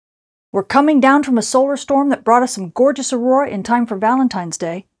We're coming down from a solar storm that brought us some gorgeous aurora in time for Valentine's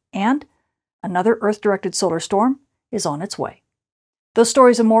Day, and another Earth-directed solar storm is on its way. Those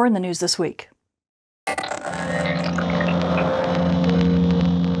stories and more in the news this week.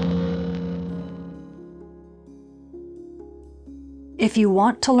 If you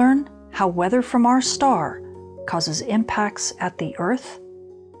want to learn how weather from our star causes impacts at the Earth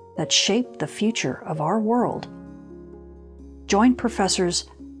that shape the future of our world, join Professors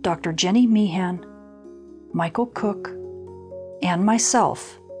Dr. Jenny Meehan, Michael Cook, and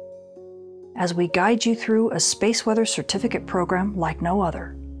myself as we guide you through a space weather certificate program like no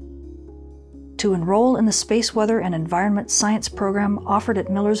other. To enroll in the Space Weather and Environment Science program offered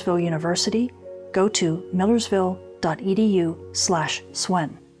at Millersville University, go to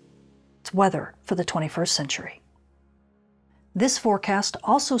millersville.edu/SWEN. It's weather for the 21st century. This forecast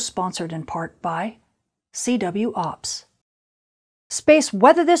also sponsored in part by CW Ops. Space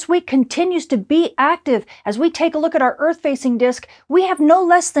weather this week continues to be active. As we take a look at our Earth-facing disk, we have no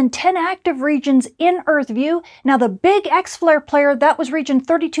less than 10 active regions in Earth view. Now the big X-flare player, that was region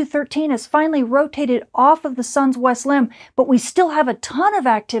 3213, has finally rotated off of the Sun's west limb, but we still have a ton of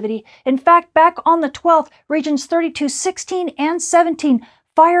activity. In fact, back on the 12th, regions 3216 and 17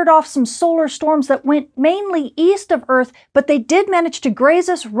 fired off some solar storms that went mainly east of Earth, but they did manage to graze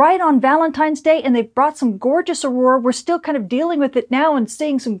us right on Valentine's Day, and they brought some gorgeous aurora. We're still kind of dealing with it now and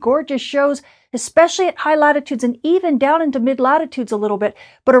seeing some gorgeous shows, especially at high latitudes and even down into mid-latitudes a little bit.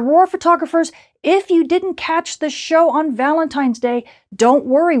 But aurora photographers, if you didn't catch the show on Valentine's Day, don't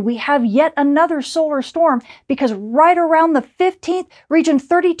worry, we have yet another solar storm, because right around the 15th, region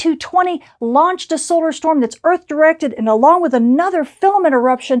 3220 launched a solar storm that's Earth-directed, and along with another filament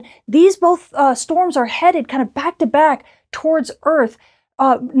eruption, these both storms are headed kind of back-to-back towards Earth.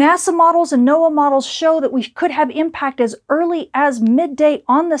 NASA models and NOAA models show that we could have impact as early as midday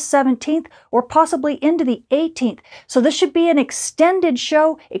on the 17th or possibly into the 18th. So this should be an extended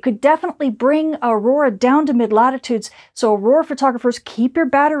show. It could definitely bring aurora down to mid-latitudes. So aurora photographers, keep your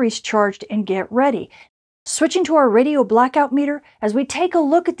batteries charged and get ready. Switching to our radio blackout meter, as we take a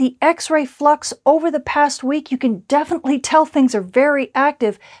look at the X-ray flux over the past week, you can definitely tell things are very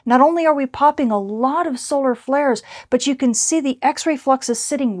active. Not only are we popping a lot of solar flares, but you can see the X-ray flux is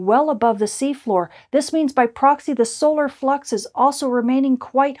sitting well above the seafloor. This means by proxy the solar flux is also remaining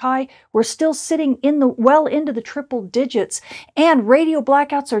quite high. We're still sitting well into the triple digits, and radio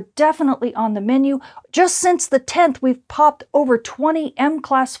blackouts are definitely on the menu. Just since the 10th, we've popped over 20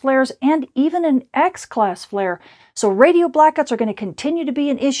 M-class flares and even an X-class flare. So radio blackouts are going to continue to be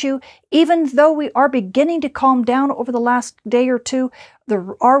an issue, even though we are beginning to calm down over the last day or two.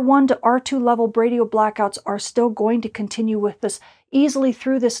 The R1 to R2 level radio blackouts are still going to continue with us easily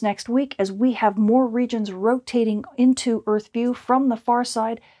through this next week as we have more regions rotating into Earth view from the far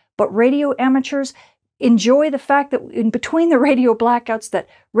side. But radio amateurs, enjoy the fact that in between the radio blackouts that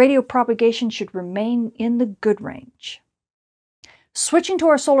radio propagation should remain in the good range. Switching to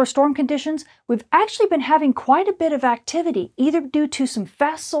our solar storm conditions, we've actually been having quite a bit of activity, either due to some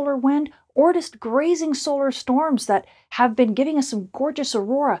fast solar wind or just grazing solar storms that have been giving us some gorgeous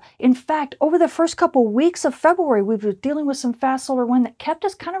aurora. In fact, over the first couple weeks of February, we were dealing with some fast solar wind that kept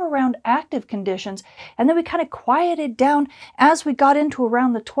us kind of around active conditions, and then we kind of quieted down as we got into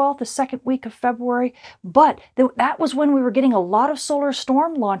around the 12th, the second week of February. But that was when we were getting a lot of solar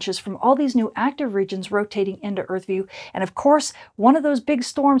storm launches from all these new active regions rotating into Earth view. And of course, one of those big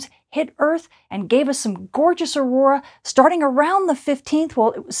storms hit Earth and gave us some gorgeous aurora starting around the 15th.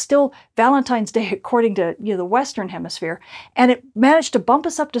 Well, it was still Valentine's Day according to the Western Hemisphere, and it managed to bump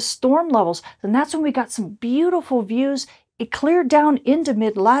us up to storm levels. And that's when we got some beautiful views. It cleared down into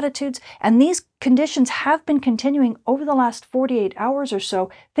mid-latitudes, and these conditions have been continuing over the last 48 hours or so.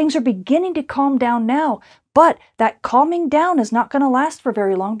 Things are beginning to calm down now, but that calming down is not going to last for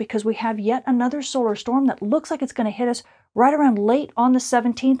very long, because we have yet another solar storm that looks like it's going to hit us right around late on the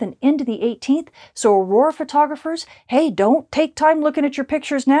 17th and into the 18th. So aurora photographers, hey, don't take time looking at your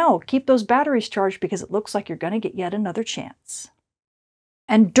pictures now. Keep those batteries charged, because it looks like you're going to get yet another chance.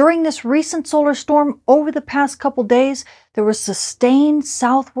 And during this recent solar storm over the past couple days, there was sustained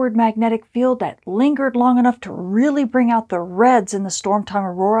southward magnetic field that lingered long enough to really bring out the reds in the storm time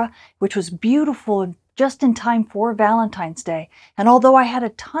aurora, which was beautiful and just in time for Valentine's Day. And although I had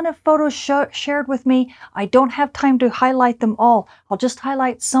a ton of photos shared with me, I don't have time to highlight them all. I'll just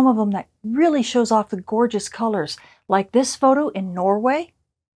highlight some of them that really shows off the gorgeous colors, like this photo in Norway.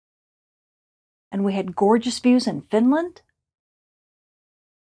 And we had gorgeous views in Finland.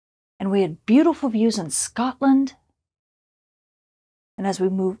 And we had beautiful views in Scotland. And as we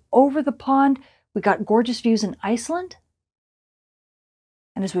move over the pond, we got gorgeous views in Iceland.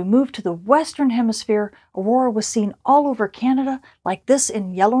 And as we move to the western hemisphere, aurora was seen all over Canada, like this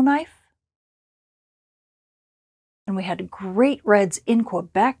in Yellowknife. And we had great reds in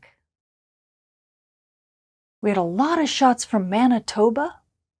Quebec. We had a lot of shots from Manitoba.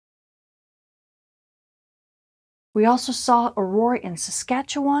 We also saw aurora in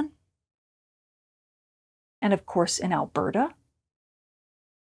Saskatchewan, and of course in Alberta.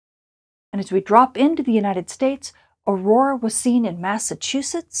 And as we drop into the United States, aurora was seen in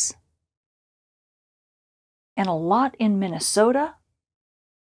Massachusetts, and a lot in Minnesota.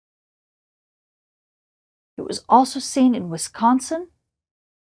 It was also seen in Wisconsin,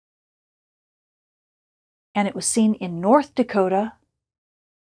 and it was seen in North Dakota,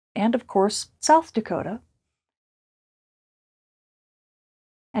 and of course South Dakota.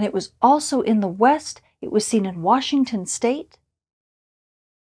 And it was also in the West. It was seen in Washington State,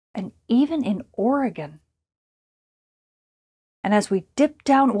 and even in Oregon. And as we dip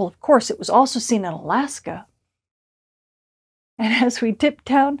down, well, of course, it was also seen in Alaska. And as we dip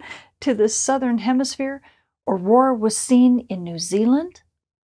down to the southern hemisphere, aurora was seen in New Zealand,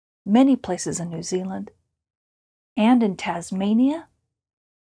 many places in New Zealand, and in Tasmania.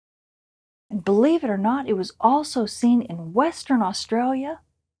 And believe it or not, it was also seen in Western Australia,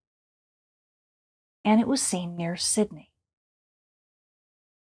 and it was seen near Sydney.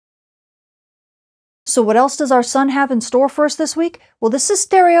 So what else does our sun have in store for us this week? Well, this is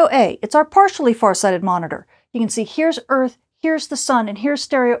stereo A. It's our partially far-sighted monitor. You can see here's Earth, here's the sun, and here's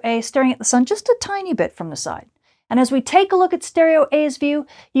stereo A staring at the sun just a tiny bit from the side. And as we take a look at stereo A's view,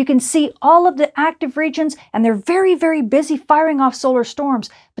 you can see all of the active regions, and they're very, very busy firing off solar storms.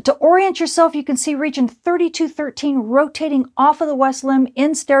 But to orient yourself, you can see region 3213 rotating off of the west limb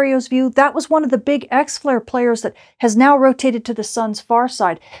in stereo's view. That was one of the big X-flare players that has now rotated to the sun's far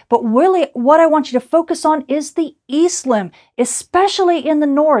side. But really, what I want you to focus on is the east limb, especially in the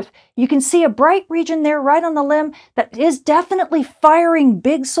north. You can see a bright region there right on the limb that is definitely firing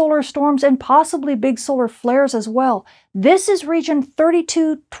big solar storms and possibly big solar flares as well. This is region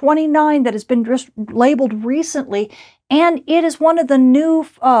 3229 that has been just labeled recently, and it is one of the new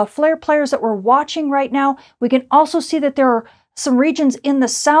flare players that we're watching right now. We can also see that there are some regions in the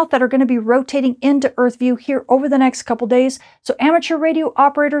south that are going to be rotating into Earth view here over the next couple days. So amateur radio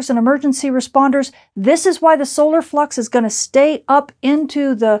operators and emergency responders, this is why the solar flux is going to stay up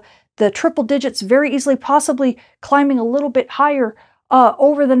into the triple digits very easily, possibly climbing a little bit higher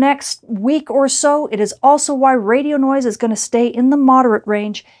over the next week or so. It is also why radio noise is going to stay in the moderate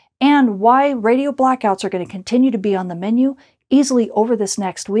range, and why radio blackouts are going to continue to be on the menu easily over this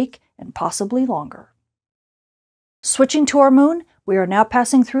next week and possibly longer. Switching to our moon, we are now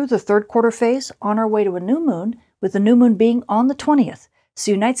passing through the third quarter phase on our way to a new moon, with the new moon being on the 20th.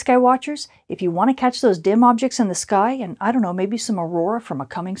 So you night sky watchers, if you want to catch those dim objects in the sky and, I don't know, maybe some aurora from a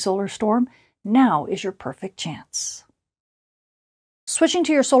coming solar storm, now is your perfect chance. Switching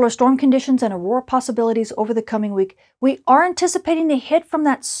to your solar storm conditions and aurora possibilities over the coming week, we are anticipating a hit from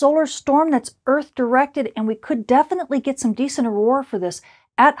that solar storm that's Earth-directed, and we could definitely get some decent aurora for this.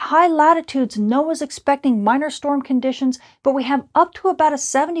 At high latitudes, NOAA's expecting minor storm conditions, but we have up to about a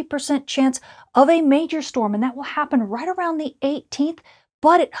 70% chance of a major storm, and that will happen right around the 18th.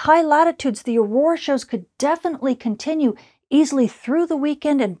 But at high latitudes, the aurora shows could definitely continue easily through the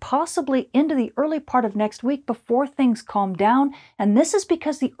weekend and possibly into the early part of next week before things calm down. And this is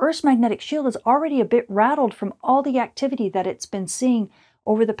because the Earth's magnetic shield is already a bit rattled from all the activity that it's been seeing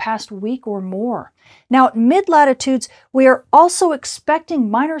over the past week or more. Now, at mid-latitudes, we are also expecting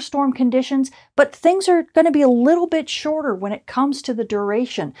minor storm conditions, but things are going to be a little bit shorter when it comes to the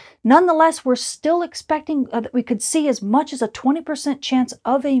duration. Nonetheless, we're still expecting that we could see as much as a 20% chance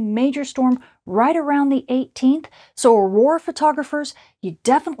of a major storm right around the 18th. So aurora photographers, you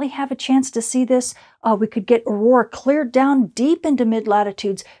definitely have a chance to see this. We could get aurora cleared down deep into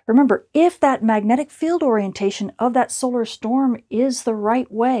mid-latitudes. Remember, if that magnetic field orientation of that solar storm is the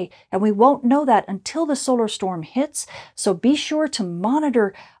right way, and we won't know that until the solar storm hits, so be sure to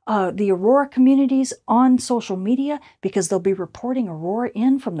monitor the aurora communities on social media, because they'll be reporting aurora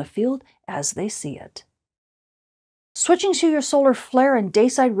in from the field as they see it. Switching to your solar flare and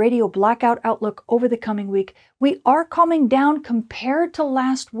dayside radio blackout outlook over the coming week, we are calming down compared to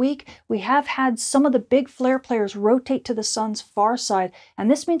last week. We have had some of the big flare players rotate to the sun's far side, and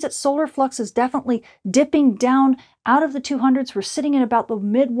this means that solar flux is definitely dipping down out of the 200s. We're sitting in about the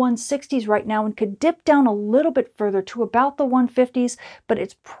mid-160s right now and could dip down a little bit further to about the 150s, but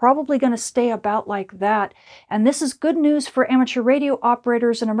it's probably going to stay about like that. And this is good news for amateur radio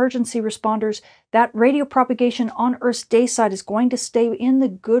operators and emergency responders. that radio propagation on Earth's dayside is going to stay in the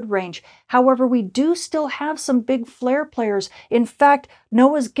good range. However, we do still have some big flare players. In fact,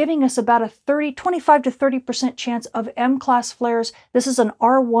 NOAA's giving us about a 25 to 30% chance of M-class flares. This is an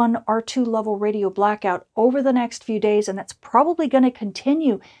R1, R2 level radio blackout over the next few days, and that's probably going to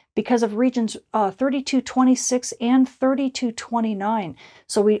continue because of regions 3226 and 3229.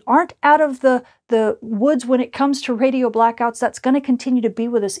 So we aren't out of the woods when it comes to radio blackouts. That's going to continue to be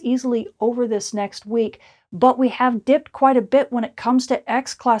with us easily over this next week. But we have dipped quite a bit when it comes to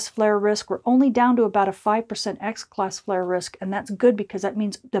X-class flare risk. We're only down to about a 5% X-class flare risk, and that's good because that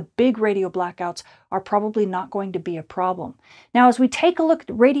means the big radio blackouts are probably not going to be a problem. Now, as we take a look at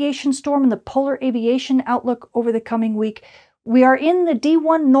the radiation storm and the polar aviation outlook over the coming week, we are in the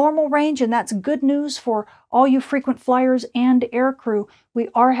D1 normal range, and that's good news for all you frequent flyers and aircrew. We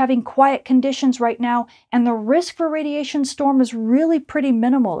are having quiet conditions right now, and the risk for radiation storm is really pretty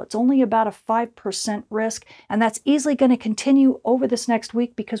minimal. It's only about a 5% risk, and that's easily going to continue over this next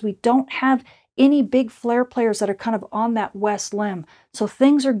week because we don't have any big flare players that are kind of on that west limb. So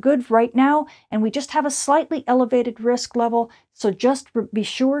things are good right now, and we just have a slightly elevated risk level, so just be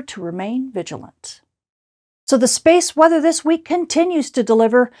sure to remain vigilant. So the space weather this week continues to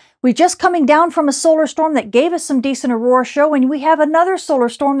deliver. We're just coming down from a solar storm that gave us some decent aurora show, and we have another solar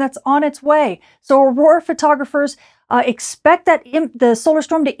storm that's on its way. So aurora photographers expect that the solar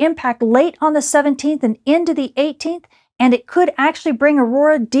storm to impact late on the 17th and into the 18th, and it could actually bring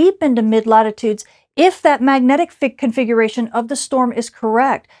aurora deep into mid-latitudes if that magnetic configuration of the storm is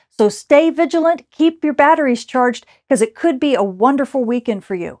correct. So stay vigilant, keep your batteries charged, because it could be a wonderful weekend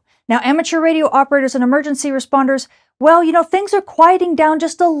for you. Now, amateur radio operators and emergency responders, well, you know, things are quieting down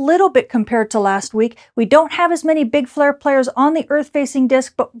just a little bit compared to last week. We don't have as many big flare players on the Earth-facing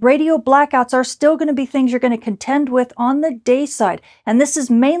disk, but radio blackouts are still going to be things you're going to contend with on the day side. And this is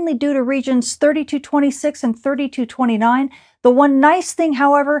mainly due to regions 3226 and 3229. The one nice thing,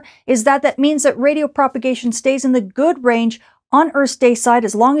 however, is that that means that radio propagation stays in the good range on Earth's day side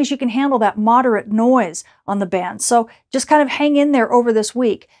as long as you can handle that moderate noise on the band. So just kind of hang in there over this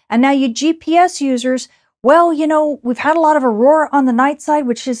week. And now you GPS users, well, you know, we've had a lot of aurora on the night side,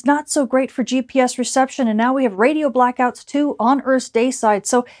 which is not so great for GPS reception. And now we have radio blackouts too on Earth's day side.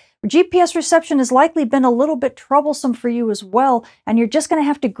 So GPS reception has likely been a little bit troublesome for you as well. And you're just going to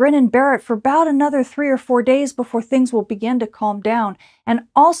have to grin and bear it for about another 3 or 4 days before things will begin to calm down. And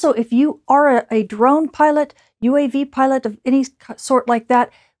also, if you are a drone pilot, UAV pilot of any sort like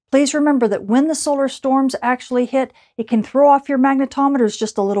that, please remember that when the solar storms actually hit, it can throw off your magnetometers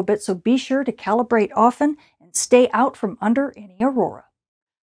just a little bit, so be sure to calibrate often and stay out from under any aurora.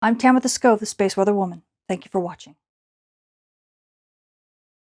 I'm Tamitha Skov, the Space Weather Woman. Thank you for watching.